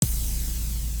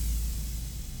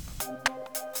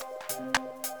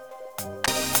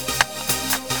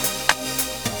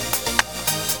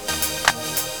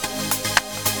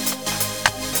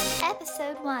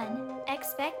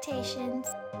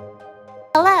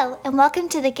Hello, and welcome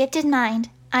to The Gifted Mind.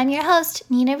 I'm your host,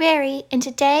 Nina Rary, and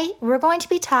today we're going to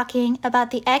be talking about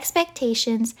the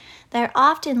expectations that are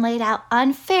often laid out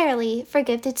unfairly for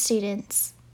gifted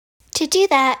students. To do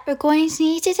that, we're going to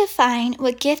need to define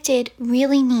what gifted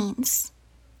really means.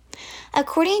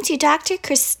 According to Dr.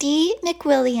 Christy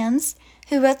McWilliams,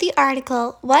 who wrote the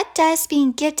article, What Does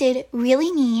Being Gifted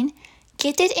Really Mean?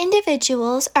 Gifted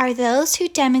individuals are those who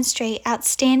demonstrate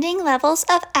outstanding levels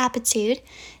of aptitude,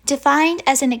 defined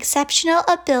as an exceptional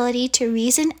ability to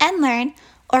reason and learn,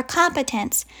 or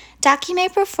competence,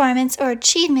 document performance or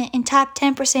achievement in top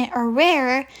 10% or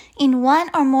rarer in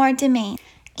one or more domains.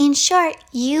 In short,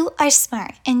 you are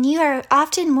smart, and you are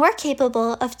often more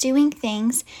capable of doing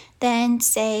things than,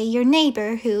 say, your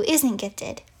neighbor who isn't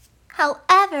gifted.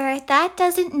 However, that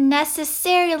doesn't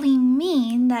necessarily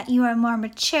mean that you are more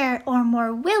mature or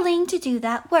more willing to do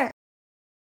that work.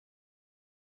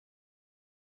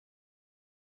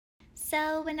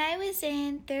 So when I was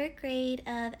in 3rd grade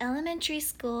of elementary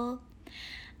school,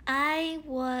 I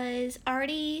was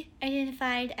already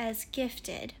identified as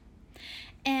gifted.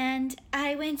 And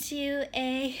I went to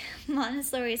a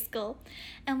Montessori school.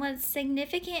 And what's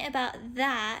significant about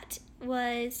that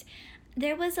was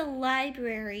there was a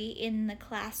library in the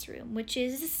classroom, which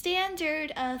is the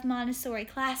standard of Montessori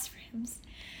classrooms.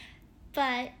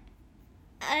 But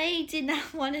I did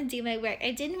not want to do my work.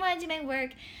 I didn't want to do my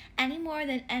work any more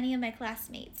than any of my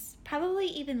classmates. Probably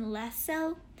even less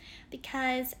so,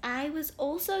 because I was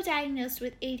also diagnosed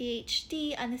with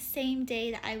ADHD on the same day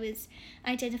that I was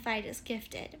identified as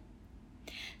gifted.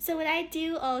 So what I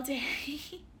do all day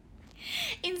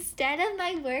instead of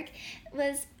my work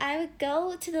was I would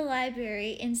go to the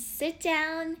library and sit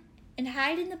down and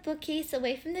hide in the bookcase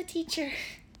away from the teacher.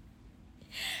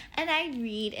 And I'd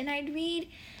read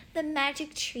the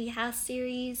Magic Treehouse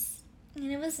series,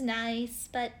 and it was nice,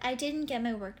 but I didn't get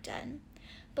my work done.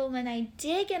 But when I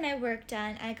did get my work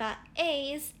done, I got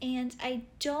A's, and I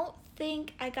don't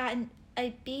think I got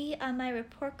a B on my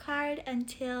report card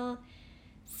until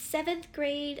 7th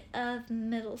grade of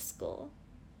middle school.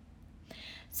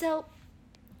 So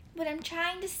what I'm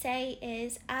trying to say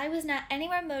is I was not any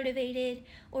more motivated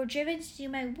or driven to do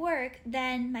my work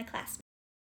than my classmates.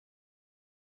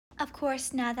 Of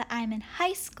course, now that I'm in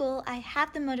high school, I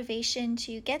have the motivation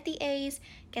to get the A's,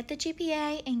 get the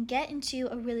GPA, and get into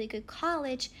a really good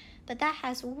college, but that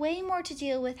has way more to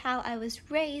do with how I was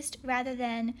raised rather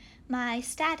than my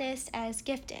status as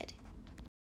gifted.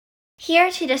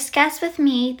 Here to discuss with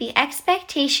me the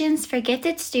expectations for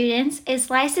gifted students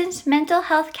is licensed mental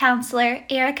health counselor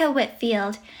Erica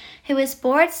Whitfield, who is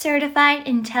board certified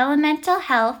in telemental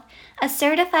health, a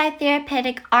certified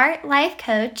therapeutic art life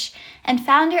coach, and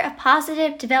founder of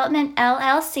Positive Development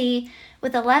LLC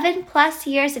with 11 plus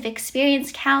years of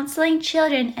experience counseling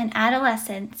children and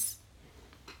adolescents.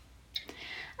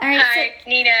 All right, Hi,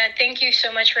 Nina. Thank you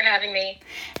so much for having me.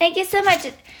 Thank you so much.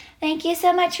 Thank you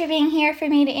so much for being here for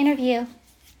me to interview.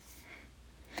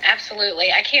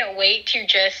 Absolutely. I can't wait to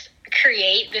just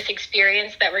create this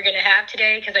experience that we're going to have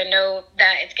today, because I know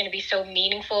that it's going to be so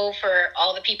meaningful for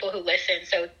all the people who listen.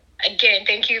 So again,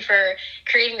 thank you for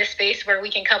creating the space where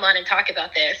we can come on and talk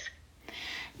about this.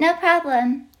 No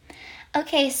problem.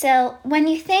 Okay, so when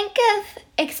you think of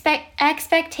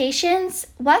expectations,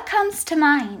 what comes to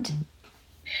mind?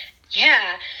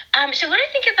 Yeah. So when I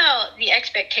think about the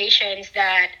expectations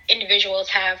that individuals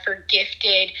have for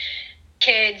gifted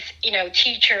kids,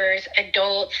 teachers,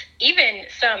 adults, even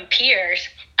some peers,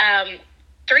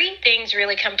 3 things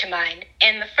really come to mind.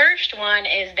 And the first one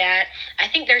is that I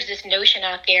think there's this notion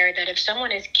out there that if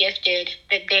someone is gifted,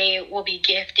 that they will be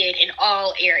gifted in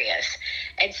all areas.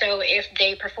 And so if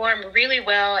they perform really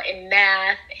well in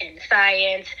math and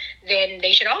science, then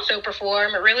they should also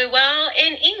perform really well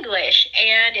in English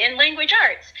and in language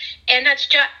arts. And that's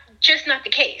just not the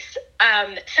case.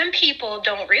 Some people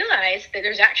don't realize that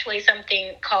there's actually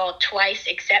something called twice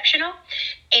exceptional.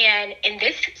 And in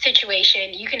this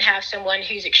situation, you can have someone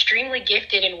who's extremely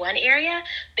gifted in one area,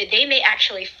 but they may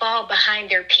actually fall behind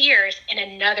their peers in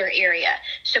another area.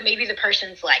 So maybe the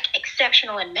person's like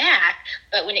exceptional in math,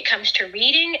 but when it comes to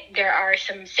reading, there are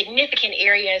some significant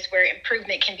areas where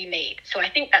improvement can be made. So I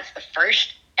think that's the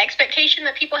first expectation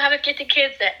that people have of gifted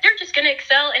kids, that they're just going to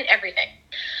excel in everything.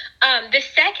 The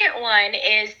second one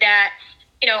is that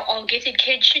all gifted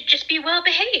kids should just be well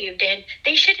behaved and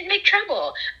they shouldn't make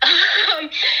trouble.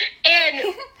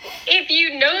 And if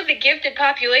you know the gifted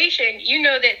population, you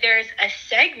know that there's a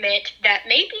segment that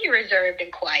may be reserved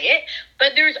and quiet,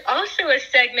 but there's also a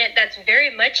segment that's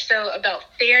very much so about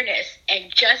fairness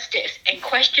and justice and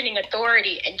questioning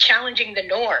authority and challenging the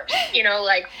norms.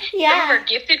 Like some of our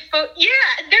gifted folk,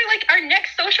 they're like our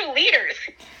next social leaders.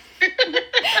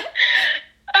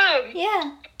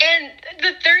 Yeah. And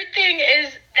the third thing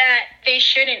is that they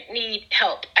shouldn't need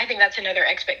help. I think that's another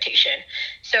expectation.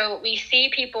 So we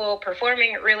see people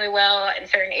performing really well in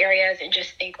certain areas and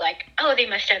just think like, oh, they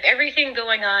must have everything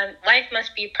going on. Life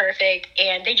must be perfect.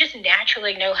 And they just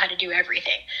naturally know how to do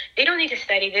everything. They don't need to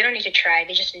study. They don't need to try.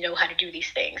 They just know how to do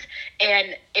these things.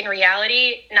 And in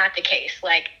reality, not the case.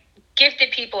 Like,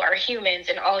 gifted people are humans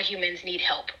and all humans need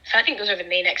help. So I think those are the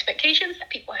main expectations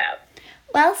that people have.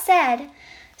 Well said.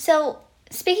 So,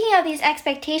 speaking of these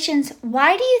expectations,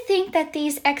 why do you think that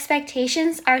these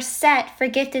expectations are set for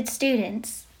gifted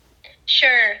students?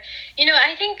 Sure.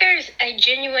 I think there's a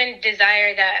genuine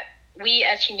desire that we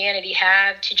as humanity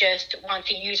have to just want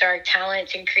to use our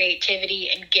talents and creativity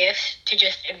and gifts to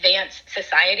just advance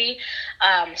society,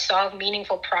 solve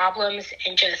meaningful problems,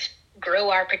 and just grow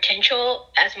our potential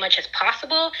as much as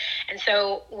possible. And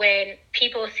so when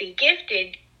people see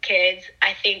gifted kids,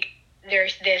 I think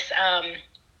there's this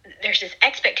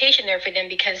expectation there for them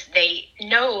because they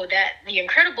know that the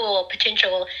incredible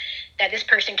potential that this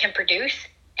person can produce,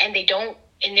 and they don't,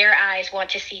 in their eyes, want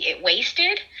to see it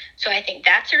wasted. So I think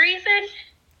that's a reason.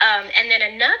 And then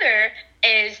another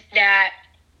is that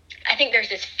I think there's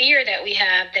this fear that we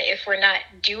have that if we're not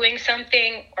doing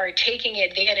something or taking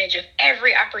advantage of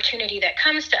every opportunity that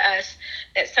comes to us,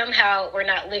 that somehow we're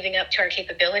not living up to our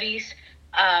capabilities,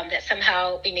 that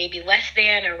somehow we may be less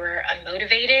than or we're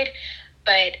unmotivated.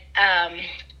 But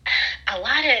a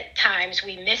lot of times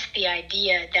we miss the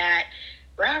idea that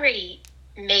we're already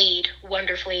made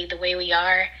wonderfully the way we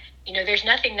are. There's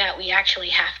nothing that we actually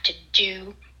have to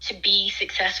do to be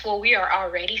successful. We are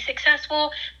already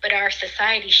successful, but our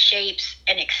society shapes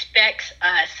and expects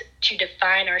us to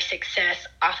define our success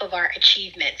off of our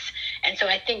achievements. And so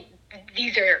I think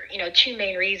these are, two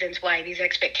main reasons why these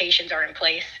expectations are in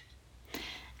place.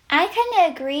 I kind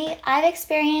of agree. I've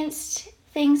experienced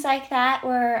things like that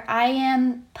where I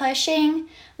am pushing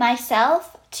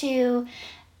myself to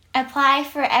apply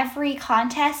for every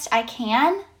contest I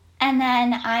can, and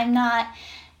then I'm not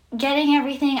getting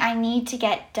everything I need to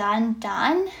get done,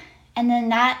 and then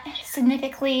that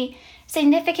significantly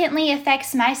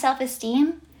affects my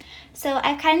self-esteem. So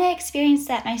I've kind of experienced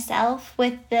that myself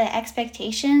with the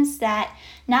expectations that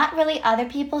not really other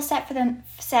people set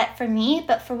for me,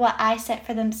 but for what I set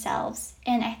for themselves.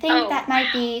 And I think that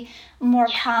might be more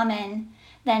common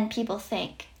than people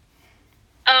think.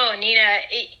 Oh, Nina,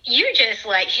 you just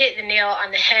like hit the nail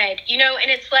on the head,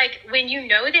 and it's like when you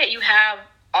know that you have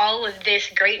all of this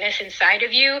greatness inside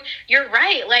of you, you're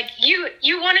right. Like you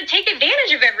want to take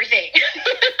advantage of everything.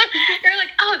 You're like,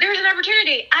 oh, there's an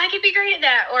opportunity. I could be great at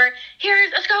that. Or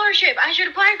here's a scholarship. I should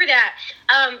apply for that.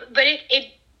 But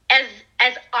it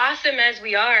as awesome as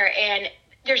we are, and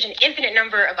there's an infinite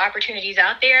number of opportunities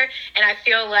out there. And I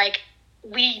feel like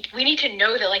we need to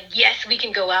know that, like, yes, we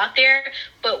can go out there,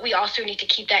 but we also need to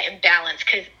keep that in balance,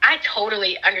 because I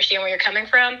totally understand where you're coming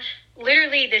from.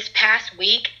 Literally this past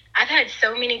week, I've had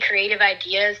so many creative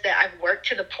ideas that I've worked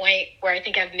to the point where I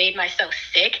think I've made myself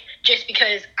sick just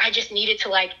because I just needed to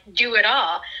like do it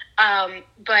all.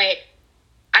 But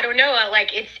I don't know,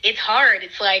 like it's hard.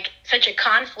 It's like such a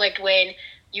conflict when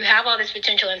you have all this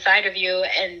potential inside of you,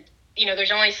 and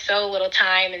there's only so little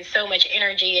time and so much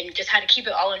energy, and just how to keep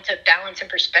it all into balance and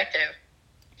perspective.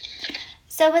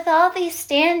 So with all these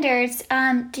standards,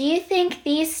 do you think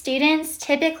these students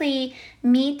typically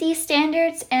meet these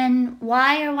standards, and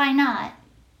why or why not?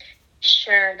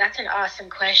 Sure, that's an awesome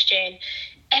question.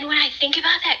 And when I think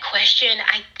about that question,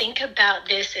 I think about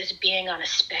this as being on a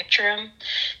spectrum.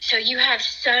 So you have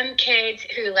some kids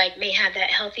who like may have that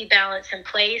healthy balance in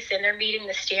place and they're meeting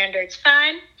the standards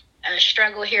fine. A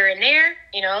struggle here and there,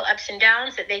 ups and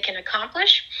downs that they can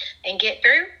accomplish and get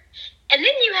through. And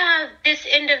then you have this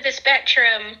end of the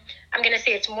spectrum, I'm going to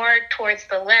say it's more towards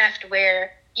the left,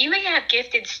 where you may have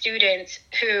gifted students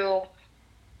who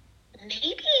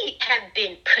maybe have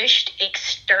been pushed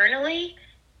externally,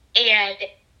 and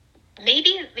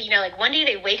maybe, like one day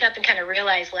they wake up and kind of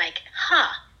realize like,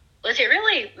 was it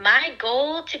really my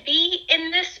goal to be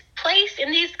in this place,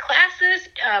 in these classes,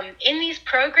 in these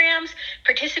programs,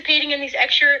 participating in these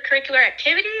extracurricular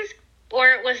activities?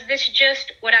 Or was this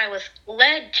just what I was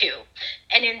led to?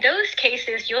 And in those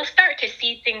cases, you'll start to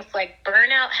see things like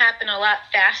burnout happen a lot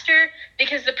faster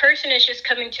because the person is just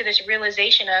coming to this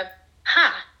realization of,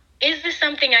 is this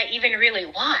something I even really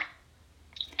want?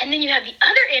 And then you have the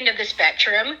other end of the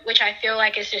spectrum, which I feel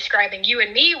like is describing you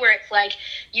and me, where it's like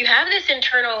you have this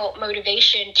internal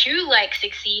motivation to like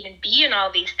succeed and be in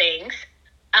all these things.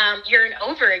 You're an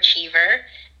overachiever.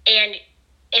 And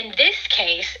in this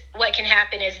case, what can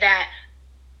happen is that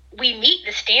we meet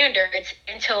the standards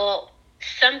until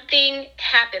something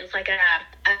happens, like a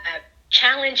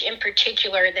challenge in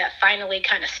particular that finally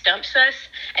kind of stumps us.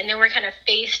 And then we're kind of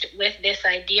faced with this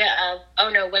idea of, oh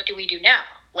no, what do we do now?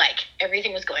 Like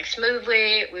everything was going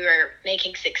smoothly, we were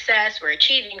making success, we're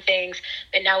achieving things,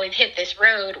 but now we've hit this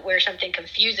road where something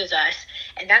confuses us.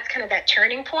 And that's kind of that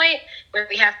turning point where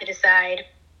we have to decide,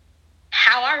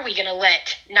 how are we going to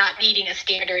let not meeting a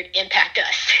standard impact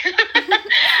us?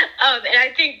 And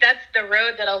I think that's the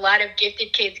road that a lot of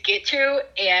gifted kids get to.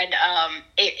 And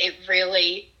it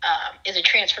really is a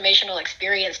transformational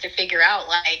experience to figure out,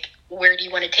 like, where do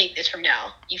you want to take this from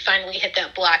now? You finally hit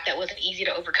that block that wasn't easy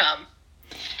to overcome.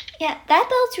 Yeah, that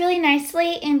builds really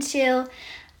nicely into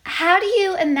how do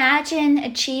you imagine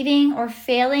achieving or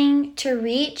failing to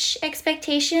reach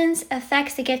expectations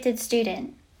affects a gifted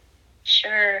student?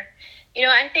 Sure.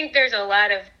 I think there's a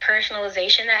lot of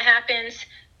personalization that happens.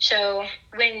 So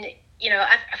when,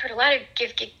 I've heard a lot of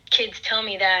gifted kids tell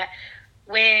me that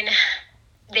when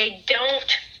they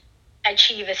don't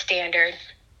achieve a standard,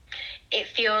 it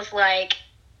feels like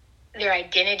their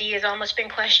identity has almost been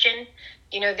questioned.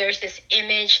 There's this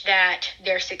image that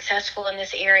they're successful in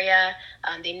this area.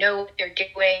 They know what they're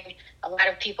doing. A lot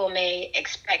of people may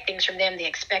expect things from them. They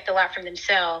expect a lot from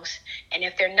themselves. And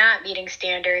if they're not meeting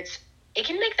standards, it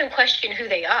can make them question who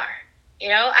they are.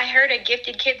 I heard a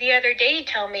gifted kid the other day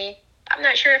tell me, I'm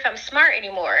not sure if I'm smart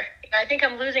anymore. I think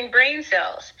I'm losing brain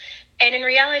cells. And in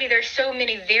reality, there's so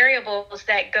many variables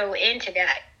that go into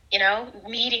that,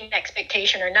 meeting an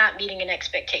expectation or not meeting an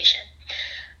expectation.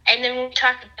 And then when we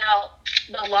talk about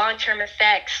the long-term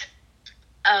effects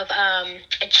of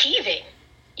achieving,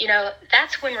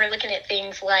 that's when we're looking at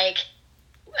things like,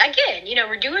 again,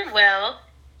 we're doing well,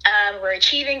 we're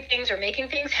achieving things, we're making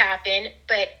things happen,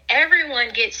 but everyone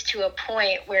gets to a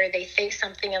point where they face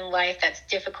something in life that's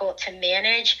difficult to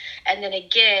manage. And then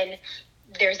again,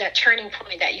 there's that turning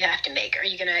point that you have to make. Are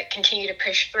you going to continue to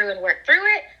push through and work through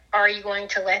it? Or are you going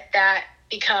to let that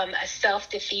become a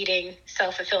self-defeating,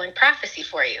 self-fulfilling prophecy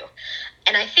for you?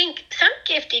 And I think some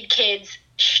gifted kids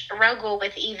struggle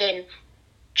with even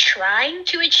trying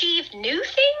to achieve new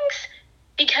things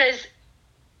because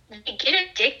they get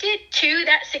addicted to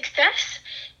that success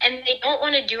and they don't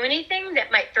want to do anything that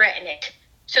might threaten it.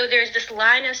 So there's this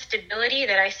line of stability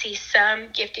that I see some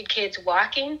gifted kids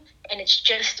walking, and it's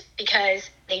just because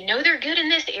they know they're good in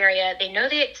this area, they know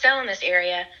they excel in this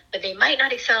area, but they might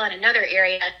not excel in another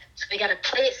area, so they got to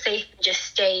play it safe and just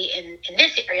stay in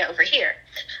this area over here.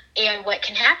 And what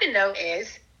can happen, though,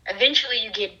 is eventually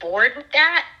you get bored with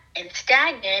that and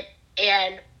stagnant,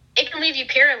 and it can leave you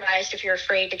paralyzed if you're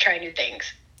afraid to try new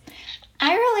things.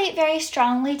 I relate very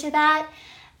strongly to that.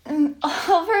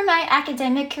 Over my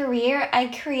academic career,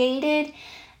 I created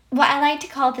what I like to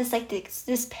call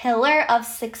this pillar of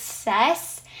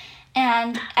success.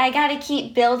 And I got to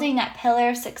keep building that pillar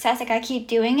of success. I got to keep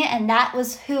doing it. And that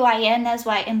was who I am. That's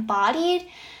what I embodied.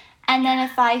 And then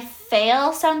if I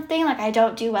fail something, like I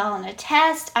don't do well on a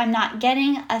test, I'm not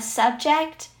getting a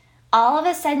subject, all of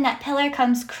a sudden that pillar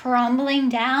comes crumbling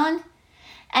down.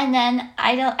 And then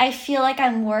I feel like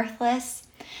I'm worthless.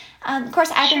 Of course,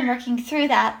 I've been working through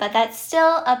that, but that's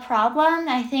still a problem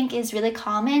I think is really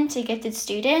common to gifted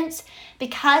students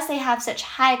because they have such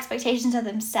high expectations of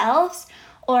themselves,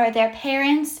 or their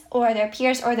parents or their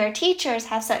peers or their teachers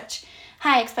have such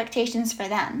high expectations for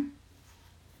them.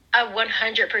 I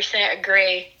 100%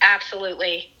 agree.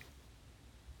 Absolutely.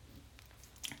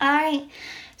 All right.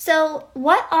 So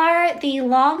what are the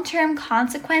long-term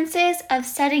consequences of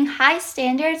setting high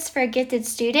standards for a gifted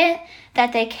student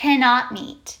that they cannot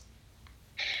meet?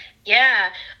 Yeah,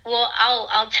 well,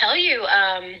 I'll tell you,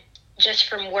 just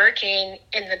from working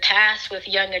in the past with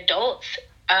young adults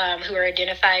who are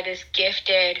identified as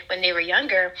gifted when they were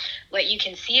younger, what you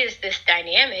can see is this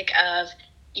dynamic of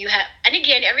you have, and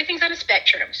again, everything's on a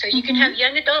spectrum. So you can have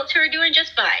young adults who are doing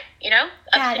just fine,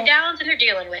 ups and downs, and they're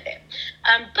dealing with it.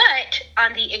 But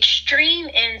on the extreme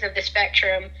ends of the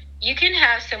spectrum, you can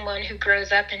have someone who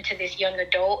grows up into this young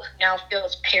adult who now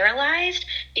feels paralyzed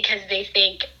because they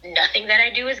think nothing that I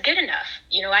do is good enough.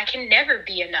 I can never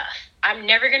be enough. I'm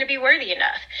never going to be worthy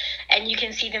enough. And you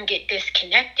can see them get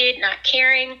disconnected, not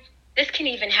caring. this can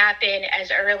even happen as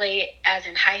early as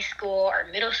in high school or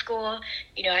middle school.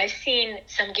 I've seen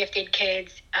some gifted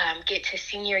kids get to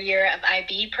senior year of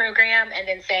IB program and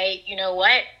then say, you know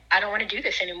what, I don't want to do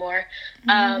this anymore.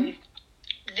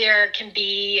 There can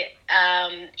be,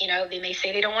 they may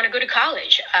say they don't want to go to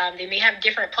college. They may have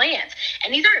different plans.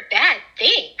 And these aren't bad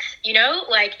things,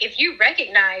 Like, if you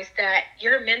recognize that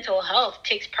your mental health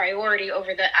takes priority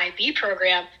over the IB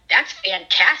program, that's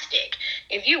fantastic.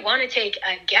 If you want to take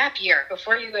a gap year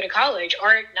before you go to college,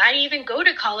 or not even go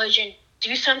to college and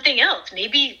do something else,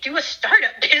 maybe do a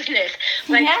startup business,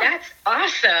 that's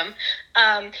awesome.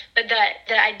 But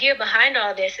the idea behind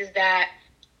all this is that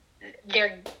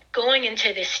they're going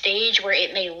into this stage where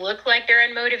it may look like they're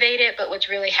unmotivated, but what's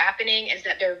really happening is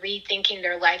that they're rethinking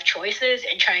their life choices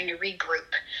and trying to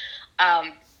regroup.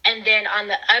 And then on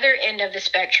the other end of the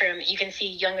spectrum, you can see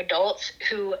young adults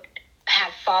who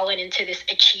have fallen into this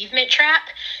achievement trap.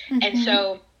 And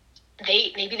so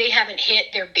maybe they haven't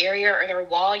hit their barrier or their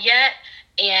wall yet.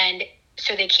 And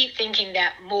so they keep thinking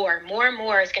that more and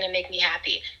more is going to make me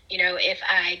happy. If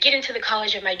I get into the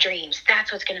college of my dreams,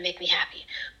 that's what's going to make me happy.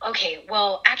 Okay,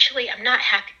 well, actually, I'm not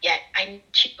happy yet. I need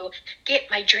to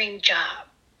get my dream job.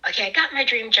 Okay, I got my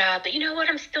dream job, but you know what?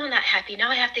 I'm still not happy.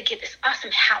 Now I have to get this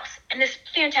awesome house and this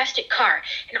fantastic car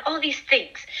and all these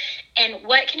things. And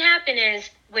what can happen is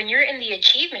when you're in the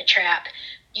achievement trap,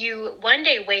 you one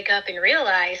day wake up and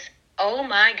realize, oh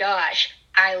my gosh,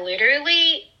 I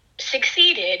literally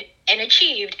succeeded and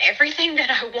achieved everything that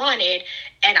I wanted,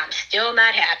 and I'm still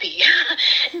not happy.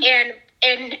 and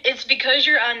it's because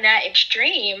you're on that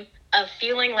extreme of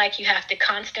feeling like you have to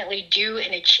constantly do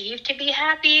and achieve to be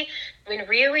happy, when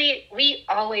really we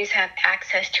always have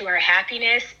access to our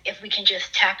happiness if we can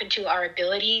just tap into our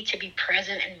ability to be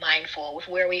present and mindful with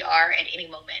where we are at any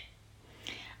moment.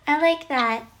 I like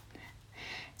that.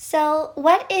 So,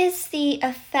 what is the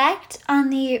effect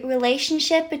on the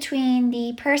relationship between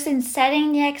the person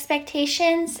setting the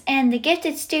expectations and the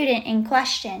gifted student in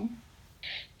question?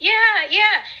 Yeah.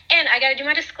 And I got to do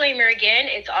my disclaimer again.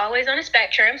 It's always on a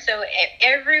spectrum. So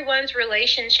everyone's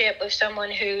relationship with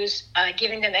someone who's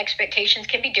giving them expectations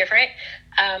can be different.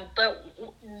 But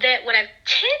what I've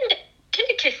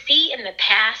tended to see in the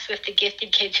past with the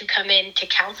gifted kids who come in to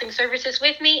counseling services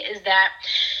with me is that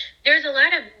there's a lot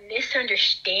of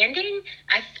misunderstanding.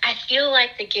 I feel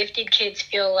like the gifted kids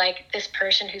feel like this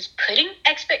person who's putting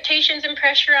expectations and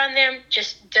pressure on them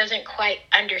just doesn't quite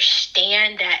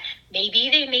understand that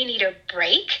maybe they may need a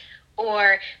break,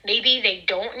 or maybe they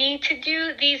don't need to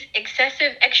do these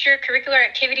excessive extracurricular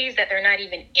activities that they're not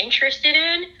even interested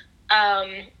in.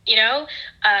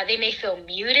 They may feel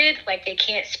muted, like they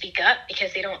can't speak up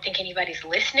because they don't think anybody's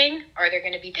listening, or they're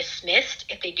going to be dismissed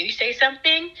if they do say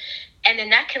something. And then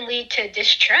that can lead to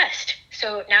distrust.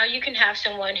 So now you can have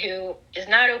someone who is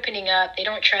not opening up. They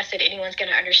don't trust that anyone's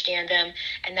going to understand them.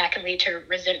 And that can lead to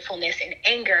resentfulness and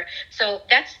anger. So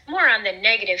that's more on the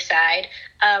negative side.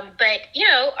 But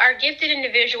our gifted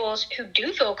individuals who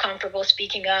do feel comfortable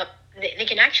speaking up, they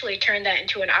can actually turn that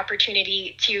into an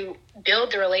opportunity to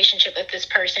build the relationship with this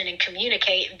person and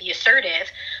communicate and be assertive,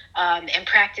 and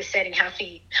practice setting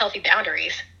healthy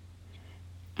boundaries.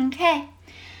 Okay.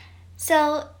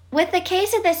 So with the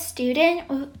case of the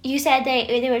student, you said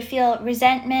they would feel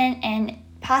resentment and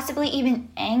possibly even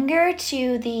anger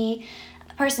to the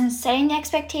person setting the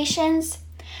expectations.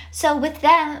 So with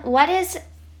them, what is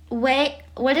a way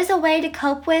to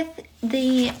cope with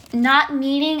the not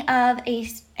meeting of a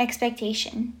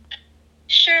expectation?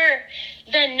 Sure.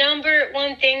 The number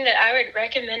one thing that I would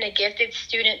recommend a gifted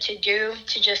student to do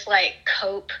to just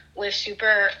cope with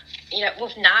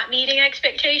with not meeting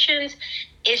expectations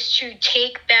is to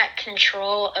take back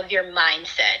control of your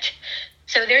mindset.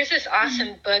 So there's this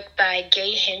awesome book by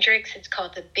Gay Hendricks. It's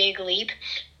called The Big Leap.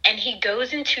 And he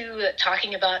goes into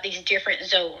talking about these different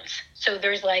zones. So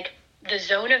there's the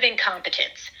zone of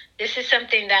incompetence. This is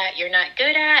something that you're not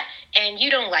good at and you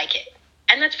don't like it.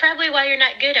 And that's probably why you're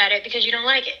not good at it, because you don't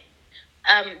like it.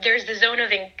 There's the zone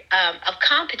of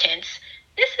competence.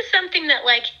 This is something that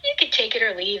you could take it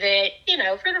or leave it.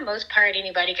 For the most part,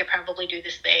 anybody could probably do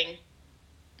this thing.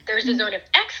 There's the zone of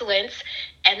excellence,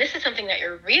 and this is something that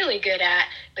you're really good at,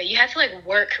 but you have to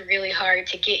work really hard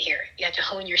to get here. You have to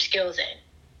hone your skills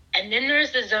in. And then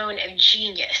there's the zone of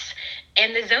genius.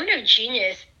 And the zone of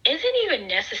genius isn't even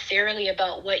necessarily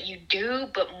about what you do,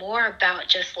 but more about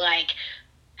just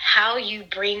how you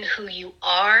bring who you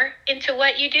are into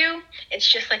what you do.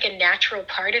 It's just a natural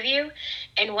part of you.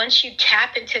 And once you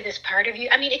tap into this part of you,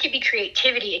 it could be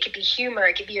creativity, it could be humor,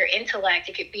 it could be your intellect,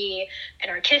 it could be an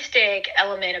artistic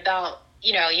element about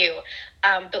you.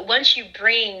 But once you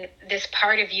bring this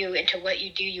part of you into what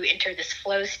you do, you enter this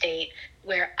flow state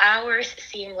where hours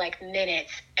seem like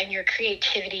minutes, and your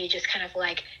creativity just kind of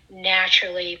like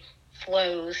naturally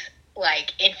flows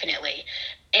like infinitely.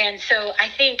 And so I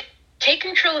think take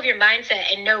control of your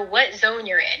mindset and know what zone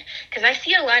you're in. Because I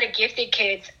see a lot of gifted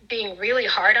kids being really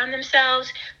hard on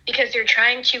themselves because they're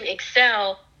trying to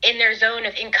excel in their zone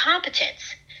of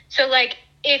incompetence. So like,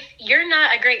 if you're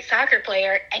not a great soccer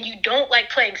player and you don't like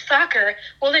playing soccer,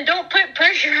 well, then don't put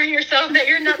pressure on yourself that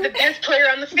you're not the best player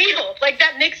on the field. Like,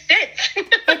 that makes sense.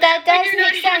 But that does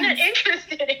make sense. You're not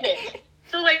interested in it.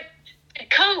 So, like,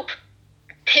 cope.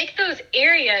 Pick those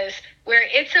areas where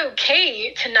it's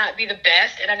okay to not be the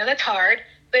best. And I know that's hard,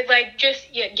 but, like, just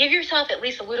give yourself at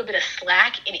least a little bit of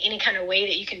slack in any kind of way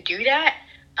that you can do that.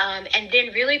 And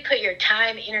then really put your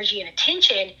time, energy, and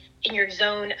attention in your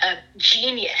zone of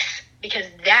genius, because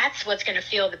that's what's going to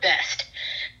feel the best.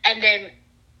 And then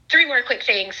 3 more quick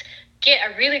things. Get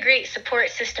a really great support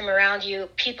system around you,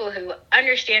 people who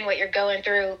understand what you're going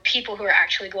through, people who are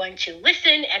actually going to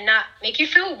listen and not make you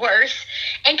feel worse,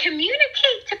 and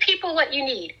communicate to people what you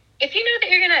need. If you know that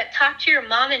you're going to talk to your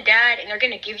mom and dad and they're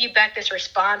going to give you back this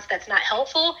response that's not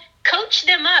helpful, coach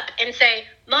them up and say,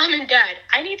 Mom and Dad,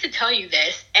 I need to tell you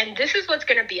this, and this is what's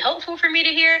going to be helpful for me to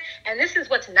hear, and this is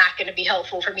what's not going to be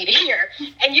helpful for me to hear.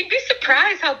 And you'd be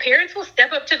surprised how parents will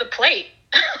step up to the plate.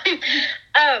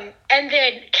 And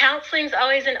then counseling's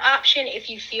always an option if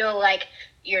you feel like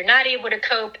you're not able to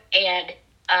cope, and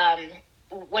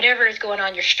whatever is going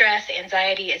on, your stress,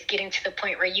 anxiety is getting to the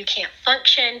point where you can't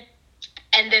function.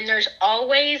 And then there's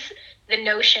always the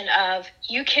notion of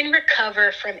you can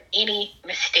recover from any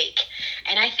mistake.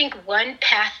 And I think one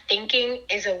path thinking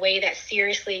is a way that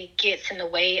seriously gets in the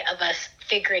way of us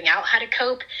figuring out how to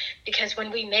cope, because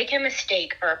when we make a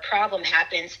mistake or a problem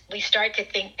happens, we start to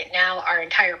think that now our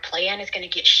entire plan is going to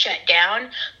get shut down.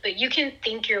 But you can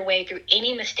think your way through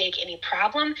any mistake, any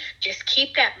problem. Just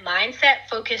keep that mindset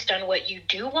focused on what you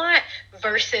do want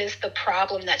versus the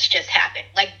problem that's just happened.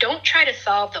 Like, don't try to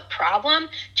solve the problem.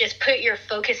 Just put your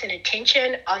focus and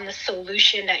attention on the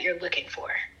solution that you're looking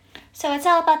for. So it's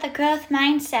all about the growth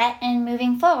mindset and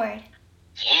moving forward.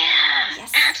 Yeah,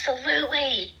 yes.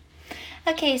 Absolutely.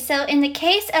 Okay, so in the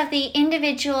case of the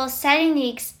individual setting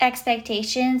the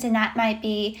expectations, and that might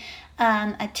be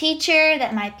a teacher,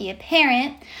 that might be a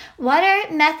parent, what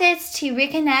are methods to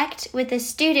reconnect with a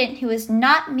student who is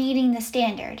not meeting the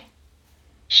standard?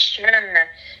 Sure.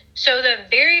 So the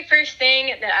very first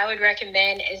thing that I would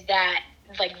recommend is that,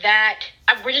 we're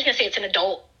just going to say it's an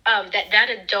adult, that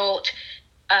adult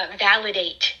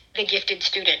validate the gifted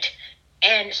student.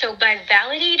 And so by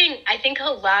validating, I think a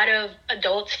lot of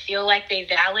adults feel like they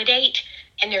validate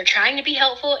and they're trying to be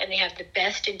helpful and they have the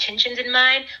best intentions in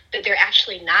mind, but they're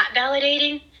actually not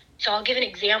validating. So I'll give an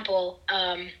example.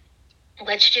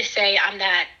 Let's just say I'm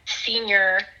that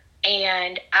senior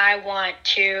and I want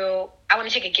to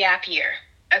take a gap year.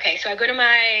 Okay, so I go to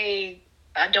my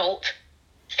adult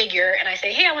figure and I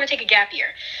say, hey, I want to take a gap year.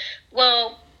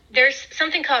 Well, there's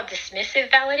something called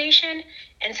dismissive validation.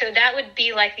 And so that would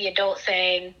be like the adult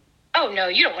saying, oh, no,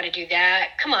 you don't want to do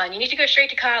that. Come on, you need to go straight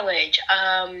to college.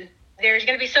 There's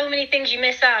going to be so many things you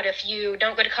miss out if you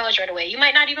don't go to college right away. You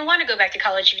might not even want to go back to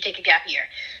college if you take a gap year.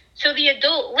 So the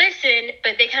adult listened,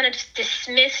 but they kind of just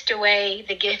dismissed away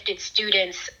the gifted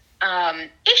student's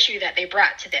issue that they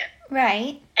brought to them.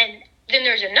 Right. And then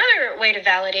there's another way to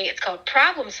validate. It's called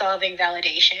problem-solving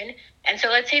validation. And so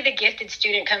let's say the gifted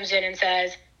student comes in and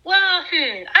says, well, I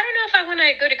don't know if I want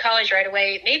to go to college right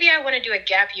away. Maybe I want to do a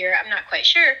gap year. I'm not quite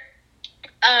sure.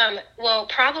 Well,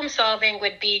 problem solving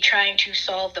would be trying to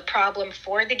solve the problem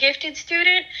for the gifted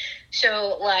student.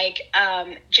 So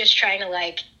just trying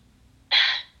to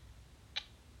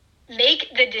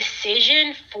make the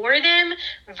decision for them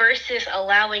versus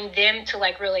allowing them to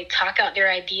really talk out their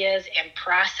ideas and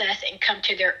process and come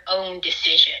to their own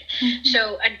decision. Mm-hmm.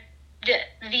 So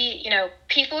the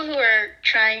people who are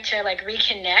trying to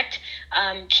reconnect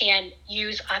can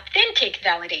use authentic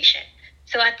validation.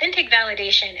 So authentic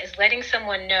validation is letting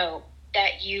someone know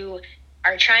that you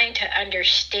are trying to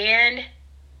understand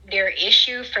their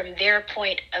issue from their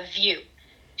point of view.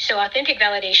 So authentic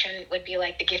validation would be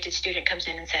like the gifted student comes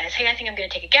in and says, hey, I think I'm going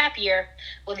to take a gap year.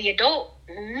 Well, the adult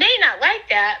may not like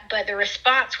that, but the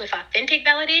response with authentic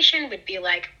validation would be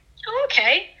like, oh,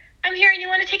 okay, I'm hearing you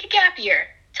want to take a gap year.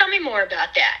 Tell me more about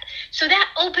that. So that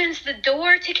opens the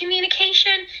door to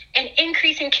communication, and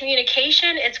increasing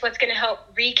communication is what's going to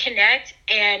help reconnect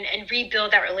and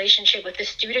rebuild that relationship with the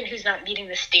student who's not meeting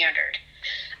the standard.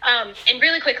 And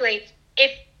really quickly,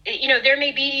 if there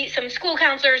may be some school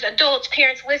counselors, adults,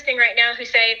 parents listening right now who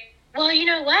say, well, you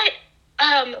know what?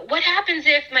 What happens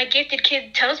if my gifted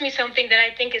kid tells me something that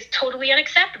I think is totally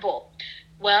unacceptable?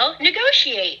 Well,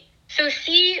 negotiate. So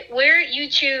see where you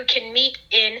two can meet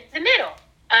in the middle.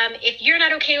 If you're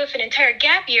not okay with an entire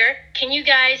gap year, can you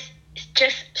guys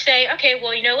just say, okay,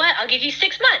 well, you know what? I'll give you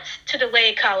 6 months to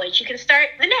delay college. You can start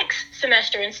the next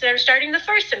semester instead of starting the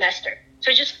first semester.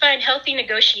 So just find healthy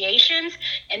negotiations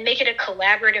and make it a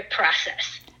collaborative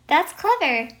process. That's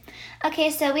clever.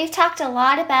 Okay, so we've talked a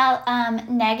lot about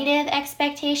negative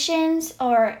expectations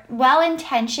or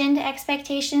well-intentioned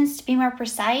expectations, to be more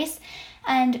precise,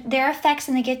 and their effects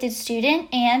on the gifted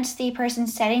student and the person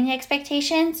setting the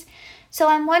expectations. So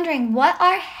I'm wondering, what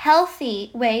are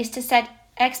healthy ways to set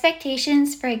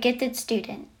expectations for a gifted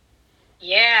student?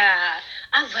 Yeah,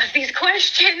 I love these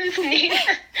questions, Nina.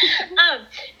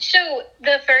 So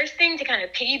the first thing to kind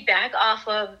of piggyback off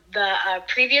of the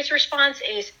previous response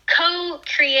is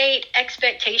co-create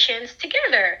expectations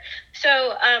together.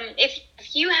 So if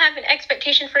you have an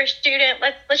expectation for a student,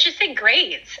 let's just say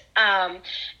grades.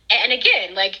 And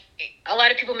again, like a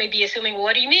lot of people may be assuming, well,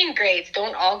 what do you mean grades?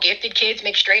 Don't all gifted kids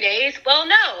make straight A's? Well,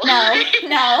 no.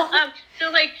 No. So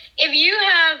like if you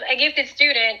have a gifted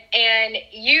student and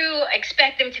you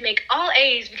expect them to make all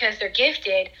A's because they're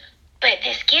gifted, but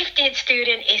this gifted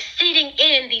student is sitting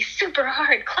in these super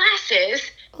hard classes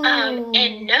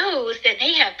and knows that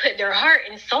they have put their heart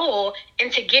and soul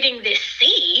into getting this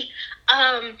C,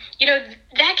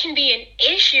 that can be an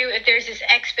issue if there's this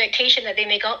expectation that they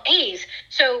make all A's.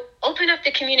 So open up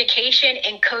the communication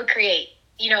and co-create.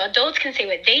 Adults can say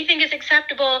what they think is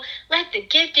acceptable. Let the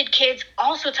gifted kids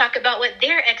also talk about what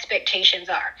their expectations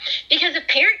are. Because a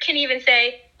parent can even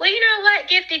say, well, you know what,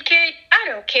 gifted kid, I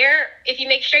don't care if you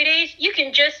make straight A's, you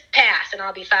can just pass and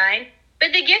I'll be fine.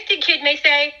 But the gifted kid may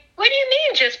say, what do you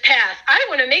mean just pass? I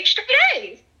want to make straight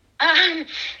A's.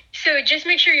 So just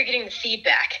make sure you're getting the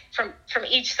feedback from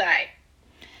each side.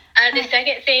 The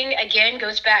second thing, again,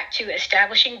 goes back to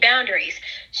establishing boundaries.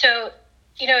 So,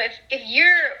 if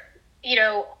you're,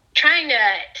 trying to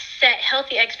set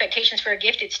healthy expectations for a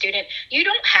gifted student, you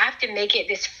don't have to make it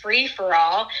this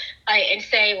free-for-all and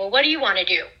say, well, what do you want to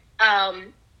do?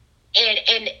 And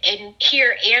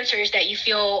hear answers that you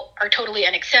feel are totally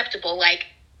unacceptable. Like,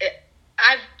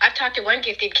 I've talked to one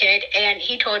gifted kid, and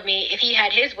he told me if he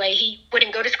had his way, he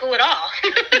wouldn't go to school at all.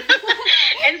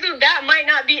 And so that might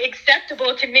not be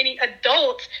acceptable to many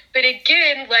adults. But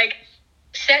again, like,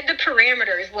 set the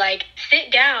parameters, like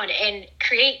sit down and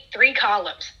create 3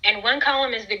 columns. And one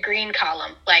column is the green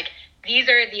column. Like, these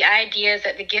are the ideas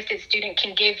that the gifted student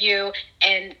can give you,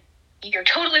 and you're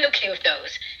totally okay with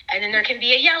those. And then there can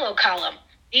be a yellow column.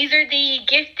 These are the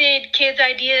gifted kids'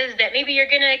 ideas that maybe you're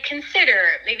going to consider.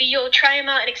 Maybe you'll try them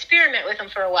out and experiment with them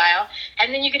for a while.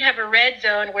 And then you can have a red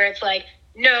zone where it's like,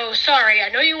 no, sorry, I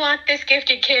know you want this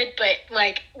gifted kid, but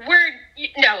like,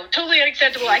 no, totally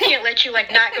unacceptable. I can't let you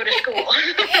like not go to school.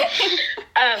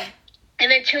 And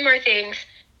then 2 more things.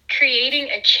 Creating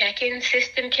a check-in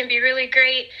system can be really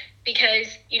great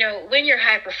because, when you're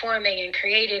high performing and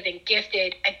creative and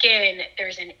gifted, again,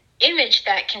 there's an image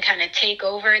that can kind of take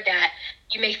over that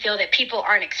you may feel that people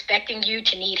aren't expecting you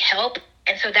to need help.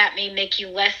 And so that may make you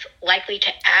less likely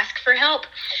to ask for help.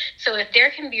 So if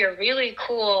there can be a really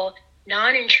cool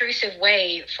non-intrusive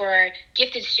way for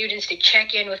gifted students to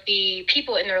check in with the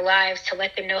people in their lives to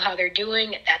let them know how they're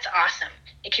doing, that's awesome.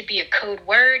 It could be a code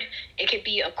word. It could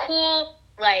be a cool,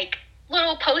 like,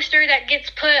 little poster that gets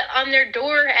put on their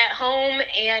door at home,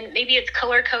 and maybe it's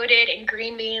color-coded, and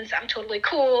green means I'm totally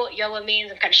cool, yellow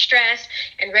means I'm kind of stressed,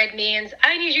 and red means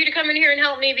I need you to come in here and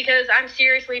help me because I'm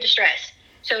seriously distressed.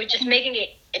 So just making it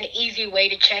an easy way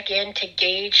to check in to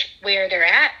gauge where they're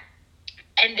at.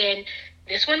 And then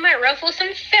this one might ruffle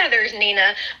some feathers,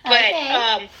 Nina, but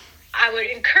okay. I would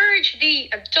encourage the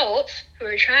adults who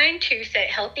are trying to set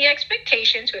healthy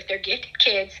expectations with their gifted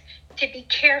kids to be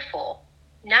careful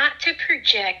not to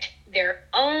project their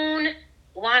own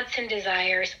wants and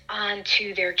desires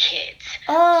onto their kids.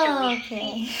 Oh,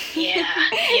 okay. Yeah.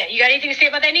 You got anything to say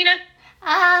about that, Nina?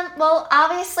 Well,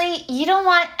 obviously, you don't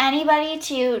want anybody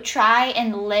to try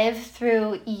and live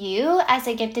through you as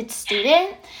a gifted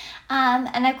student.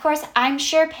 And of course, I'm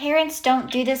sure parents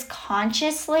don't do this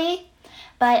consciously,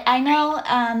 but I know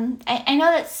I know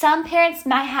that some parents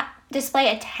might display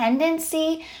a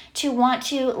tendency to want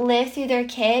to live through their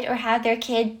kid or have their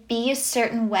kid be a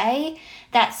certain way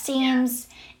that seems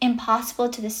impossible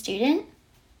to the student.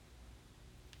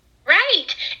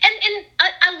 Right. And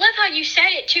I love how you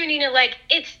said it too, Nina. Like,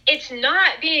 it's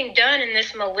not being done in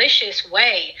this malicious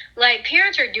way. Like,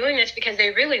 parents are doing this because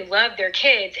they really love their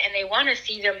kids and they want to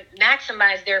see them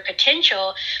maximize their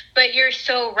potential. But you're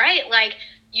so right. Like,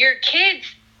 your kids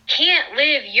can't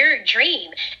live your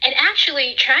dream. And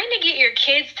actually, trying to get your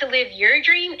kids to live your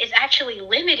dream is actually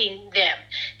limiting them,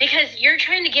 because you're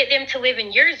trying to get them to live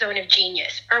in your zone of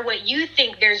genius, or what you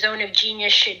think their zone of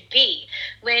genius should be,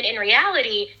 when in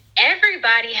reality,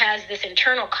 everybody has this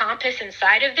internal compass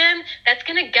inside of them that's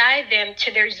going to guide them to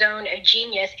their zone of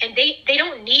genius, and they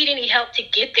don't need any help to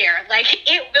get there. Like,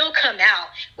 it will come out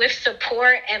with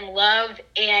support and love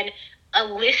and a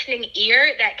listening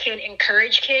ear that can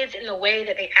encourage kids in the way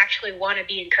that they actually want to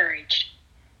be encouraged.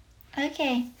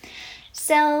 Okay,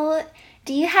 so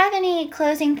do you have any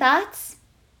closing thoughts?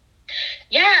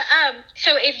 Yeah,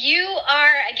 so if you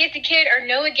are a gifted kid or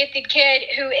know a gifted kid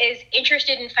who is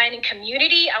interested in finding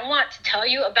community, I want to tell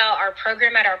you about our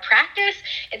program at our practice.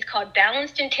 It's called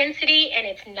Balanced Intensity, and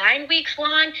it's 9 weeks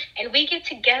long, and we get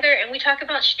together and we talk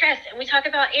about stress, and we talk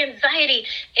about anxiety,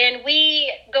 and we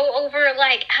go over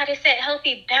like how to set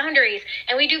healthy boundaries,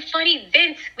 and we do fun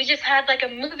events. We just had like a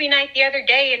movie night the other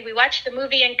day, and we watched the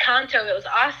movie Encanto. It was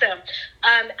awesome.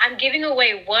 I'm giving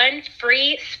away 1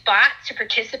 free spot to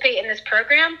participate in this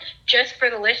program just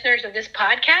for the listeners of this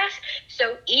podcast.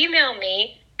 So email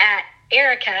me at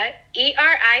Erica,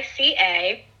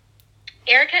 Erica,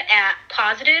 Erica at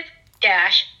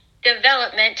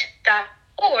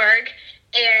positive-development.org,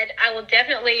 and I will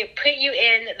definitely put you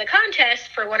in the contest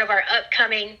for one of our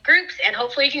upcoming groups, and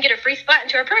hopefully you can get a free spot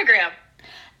into our program.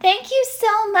 Thank you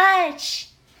so much.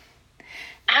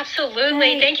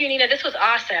 Absolutely. Thank you, Nina. This was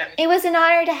awesome. It was an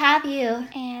honor to have you.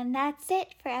 And that's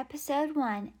it for episode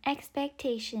 1,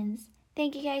 Expectations.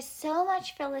 Thank you guys so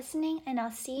much for listening, and I'll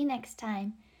see you next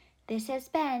time. This has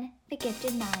been The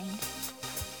Gifted Mind.